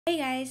Hey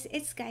guys,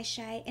 it's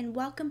Jaya and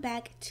welcome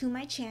back to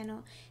my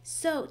channel.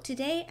 So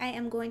today I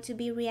am going to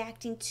be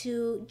reacting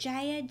to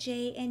Jaya,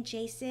 Jay, and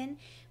Jason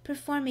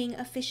performing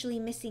Officially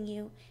Missing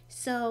You.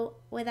 So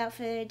without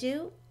further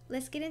ado,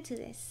 let's get into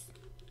this.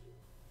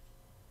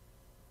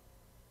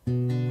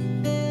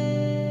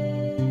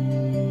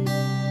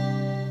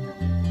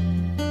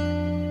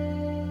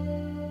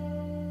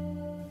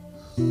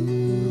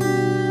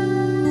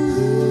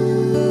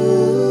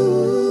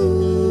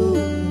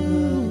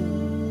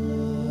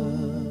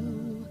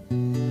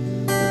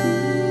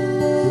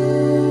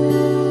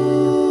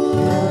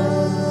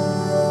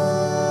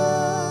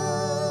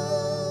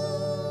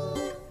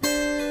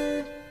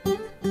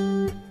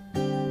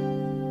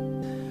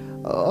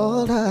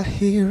 All I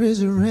hear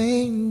is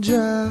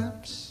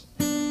raindrops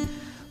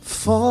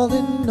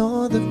falling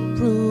on the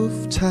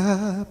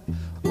rooftop.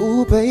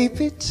 Ooh,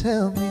 baby,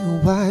 tell me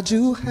why'd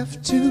you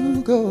have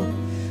to go?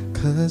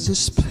 'Cause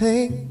this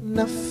pain,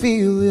 I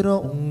feel it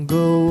won't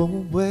go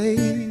away.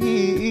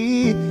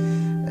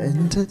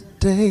 And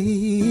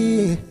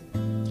today,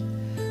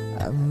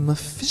 I'm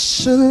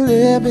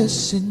officially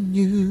missing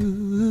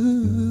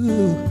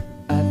you.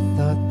 I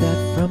thought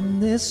that from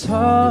this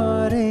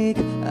heartache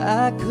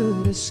I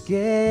could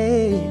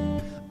escape.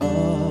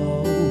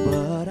 Oh,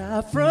 but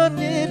I've run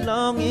it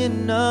long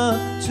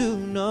enough to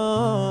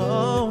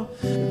know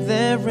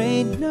there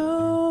ain't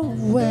no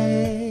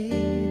way.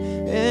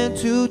 And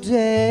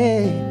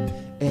today,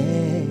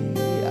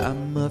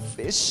 I'm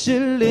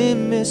officially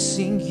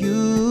missing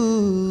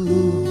you.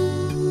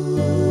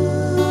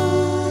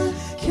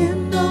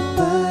 Can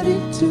nobody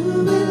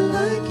do it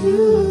like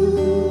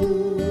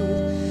you?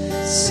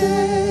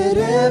 Said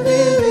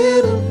every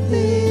little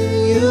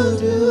thing you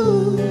do.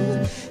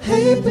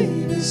 Hey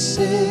baby,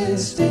 say it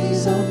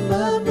stays on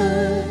my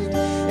mind.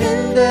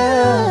 And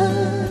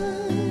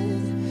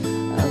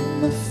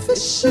I'm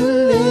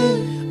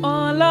officially,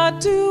 all I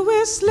do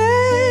is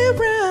lay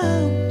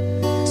around,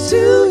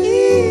 2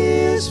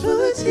 years full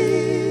of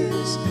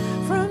tears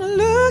from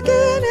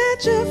looking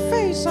at your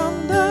face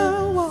on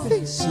the wall.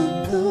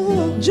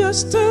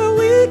 Just a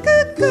week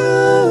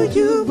ago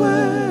you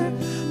were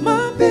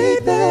my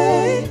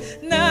baby.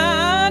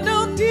 Now I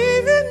don't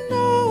even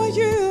know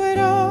you at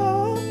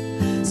all.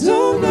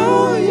 Don't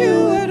know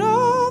you at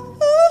all.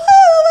 Ooh,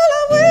 well,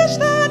 I wish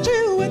that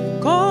you would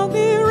call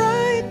me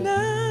right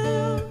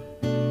now,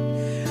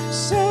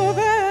 so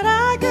that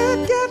I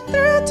could get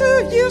through to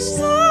you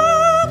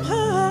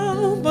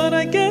somehow. But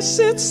I guess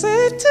it's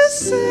safe to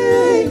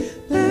say,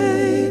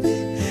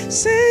 baby,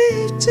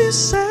 safe to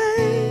say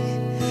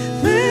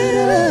that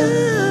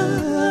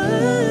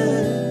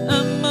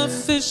I'm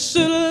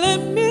officially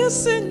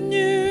missing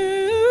you.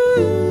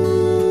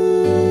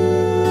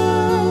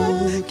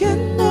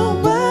 Can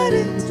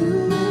nobody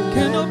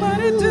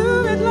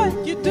do it like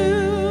you do?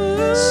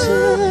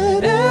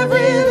 Said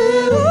every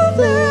little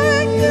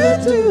thing you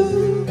do.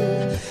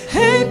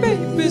 Hey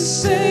baby,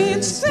 say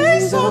it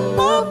stays on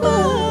my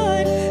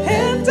mind.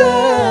 And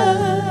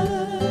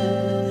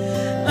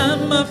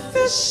I'm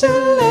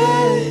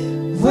officially,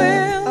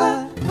 well,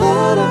 I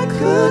thought I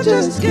could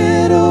just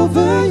get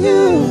over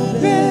you,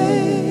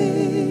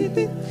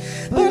 baby,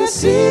 but I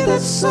see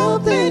that's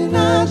something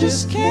I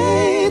just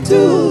can't do.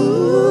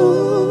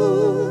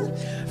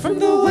 From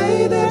the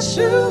way that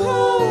you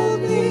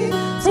hold me,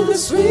 from the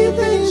sweet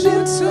things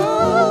you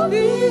told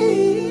me,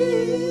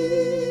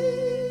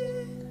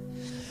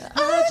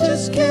 I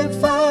just can't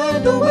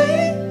find a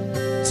way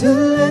to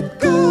let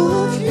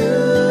go of you.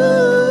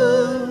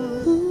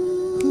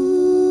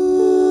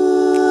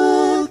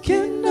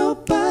 Can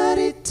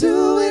nobody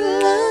do it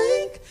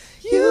like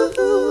you?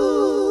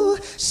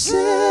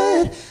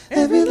 Said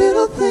every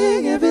little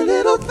thing you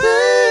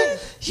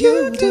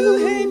do.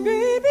 Hey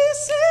baby,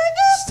 sing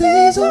it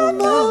stays on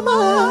my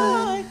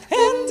mind.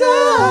 And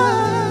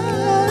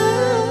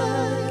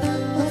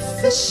I'm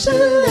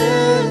officially,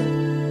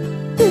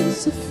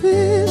 it's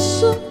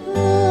official.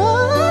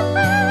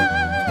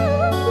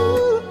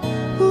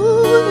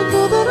 Ooh, you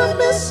know that I'm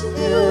missing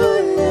you,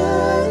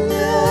 yeah,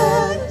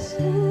 yes.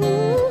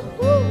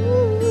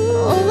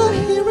 All I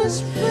hear is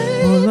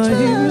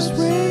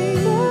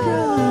raindrops.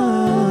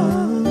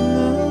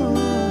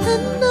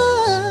 And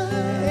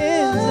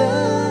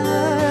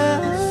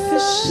I'm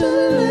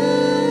officially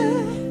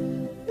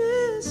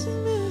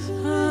missing.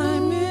 I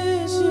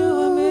miss you,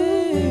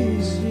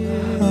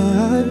 I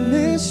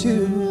miss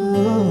you.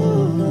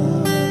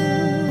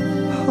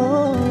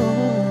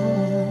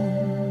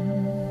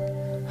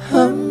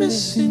 I'm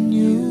missing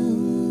you.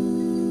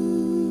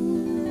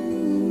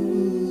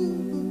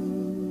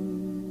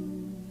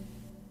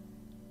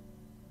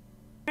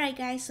 Alright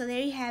guys, so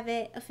there you have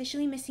it.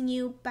 Officially Missing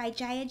You by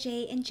Jaya,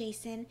 Jay, and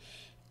Jason.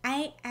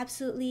 I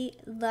absolutely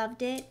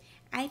loved it.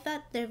 I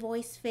thought their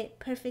voice fit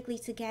perfectly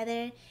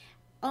together.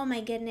 Oh my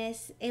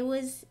goodness, it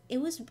was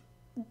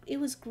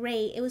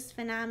great. It was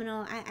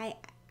phenomenal.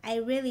 I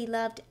really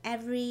loved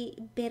every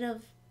bit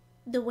of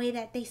the way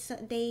that they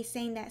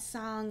sang that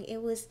song.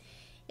 It was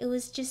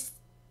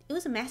it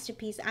was a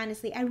masterpiece,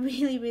 honestly. I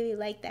really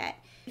like that.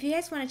 If you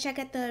guys want to check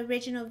out the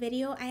original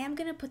video, I am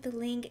going to put the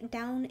link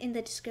down in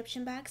the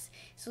description box.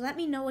 So let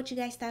me know what you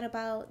guys thought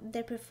about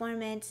their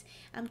performance.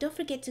 Don't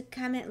forget to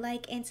comment,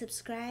 like, and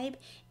subscribe.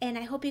 And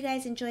I hope you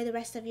guys enjoy the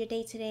rest of your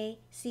day today.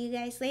 See you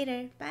guys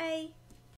later. Bye!